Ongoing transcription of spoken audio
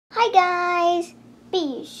Hi guys!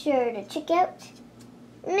 Be sure to check out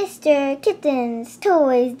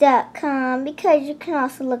MrKittensToys.com because you can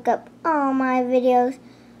also look up all my videos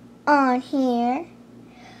on here.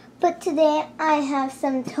 But today I have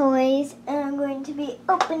some toys and I'm going to be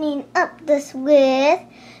opening up this with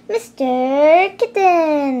Mr.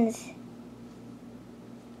 Kittens.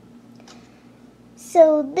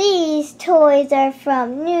 So these toys are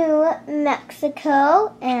from New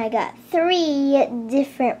Mexico, and I got 3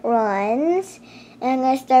 different ones. And I'm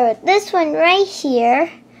going to start with this one right here.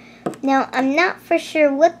 Now, I'm not for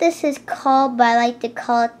sure what this is called, but I like to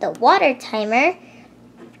call it the water timer.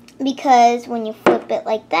 Because when you flip it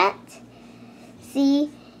like that, see,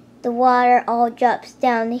 the water all drops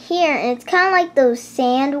down here. And it's kind of like those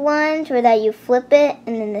sand ones where that you flip it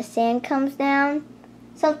and then the sand comes down.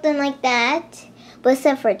 Something like that. But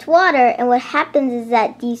except for it's water, and what happens is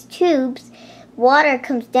that these tubes, water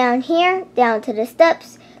comes down here, down to the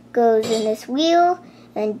steps, goes in this wheel,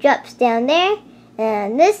 and drops down there,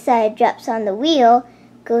 and this side drops on the wheel,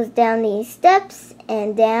 goes down these steps,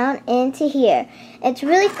 and down into here. It's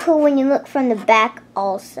really cool when you look from the back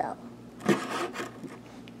also.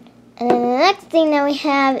 And then the next thing that we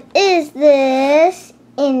have is this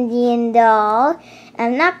Indian doll.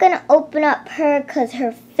 I'm not going to open up her because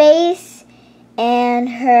her face and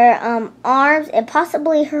her arms and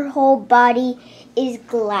possibly her whole body is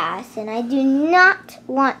glass, and I do not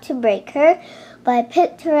want to break her, but I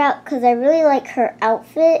picked her out because I really like her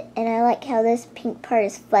outfit, and I like how this pink part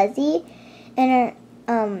is fuzzy, and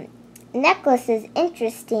her necklace is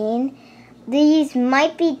interesting. These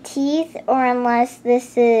might be teeth, or unless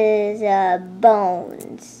this is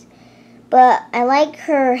bones, but I like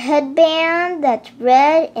her headband that's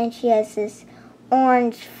red, and she has this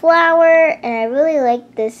orange flower, and I really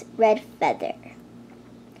like this red feather.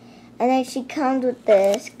 And then she comes with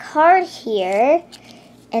this card here,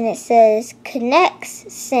 and it says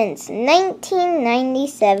connects since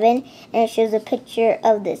 1997, and it shows a picture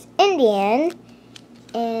of this Indian,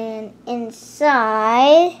 and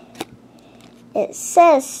inside it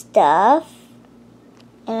says stuff,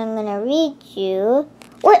 and I'm gonna read you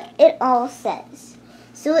what it all says.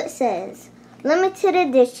 So it says, limited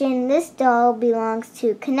edition, this doll belongs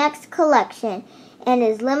to Connect's collection and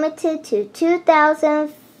is limited to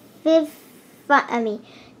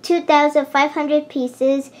 2,500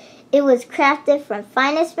 pieces. It was crafted from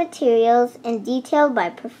finest materials and detailed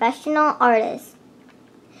by professional artists.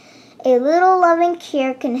 A little loving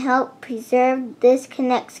care can help preserve this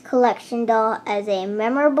Connect's collection doll as a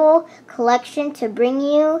memorable collection to bring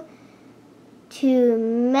you to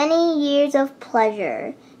many years of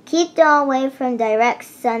pleasure. Keep doll away from direct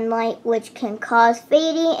sunlight, which can cause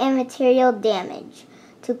fading and material damage.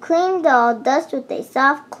 To clean doll, dust with a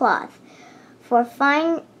soft cloth. For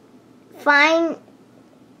fine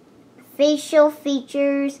facial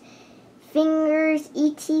features, fingers,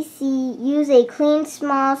 etc., use a clean,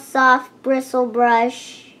 small, soft bristle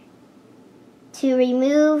brush to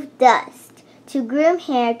remove dust. To groom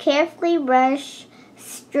hair, carefully brush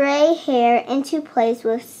stray hair into place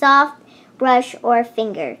with soft brush or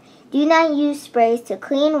finger. Do not use sprays to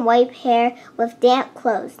clean, wipe hair with damp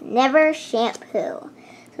clothes. Never shampoo.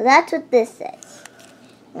 So that's what this says.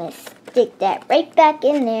 I'm going to stick that right back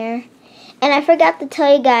in there. And I forgot to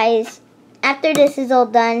tell you guys, after this is all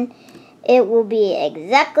done, it will be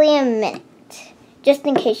exactly a minute. Just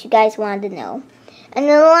in case you guys wanted to know. And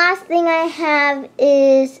the last thing I have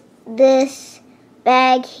is this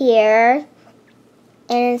bag here.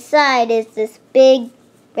 And inside is this big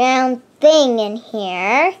round thing in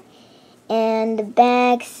here, and the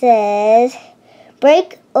bag says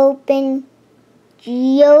break open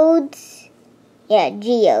geodes,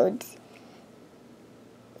 geodes,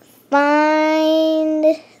 find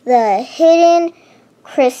the hidden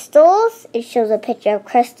crystals. It shows a picture of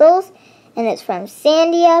crystals, and it's from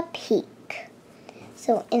Sandia Peak.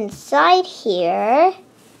 So inside here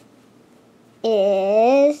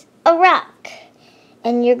is a rock.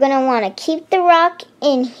 And you're going to want to keep the rock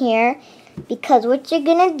in here because what you're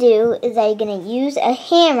going to do is that you're going to use a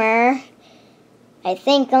hammer, I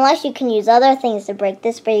think, unless you can use other things to break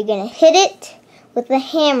this, but you're going to hit it with a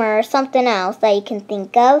hammer or something else that you can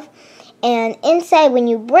think of. And inside, when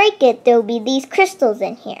you break it, there will be these crystals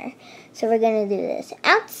in here. So we're going to do this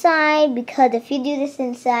outside because if you do this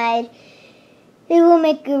inside, it will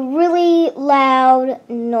make a really loud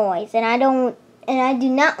noise. And I do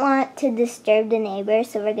not want to disturb the neighbors,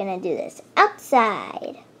 so we're going to do this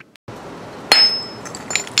outside.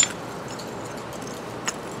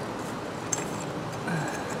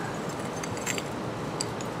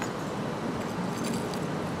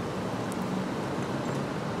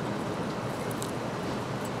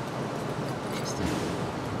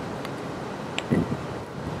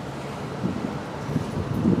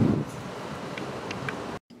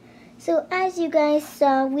 So as you guys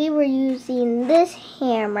saw, we were using this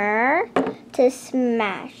hammer to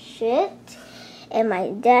smash it. And my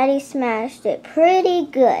daddy smashed it pretty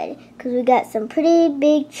good because we got some pretty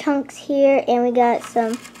big chunks here and we got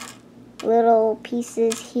some little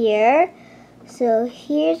pieces here. So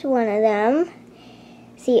here's one of them.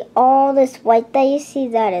 See all this white that you see,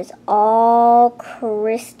 that is all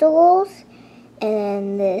crystals. And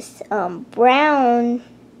then this brown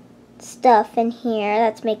stuff in here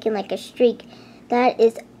that's making like a streak, that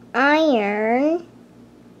is iron.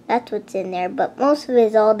 That's what's in there, but most of it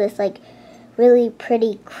is all this like really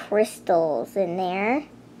pretty crystals in there.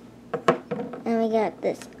 And we got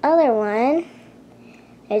this other one.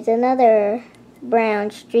 There's another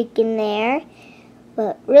brown streak in there,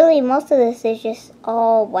 but really most of this is just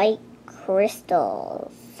all white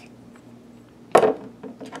crystals.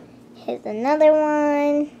 Here's another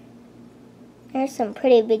one. There's some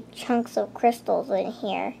pretty big chunks of crystals in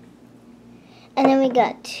here. And then we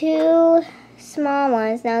got two small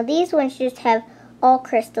ones. Now these ones just have all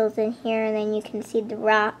crystals in here, and then you can see the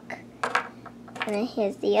rock. And then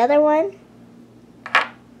here's the other one.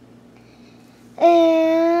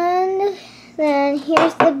 And then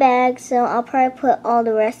here's the bag, so I'll probably put all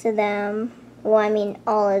the rest of them, well, I mean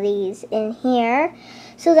all of these in here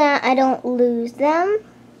so that I don't lose them.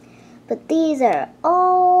 But these are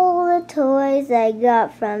all the toys I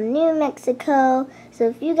got from New Mexico. So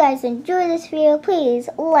if you guys enjoy this video, please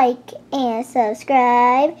like and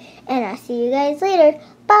subscribe. And I'll see you guys later.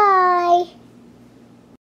 Bye!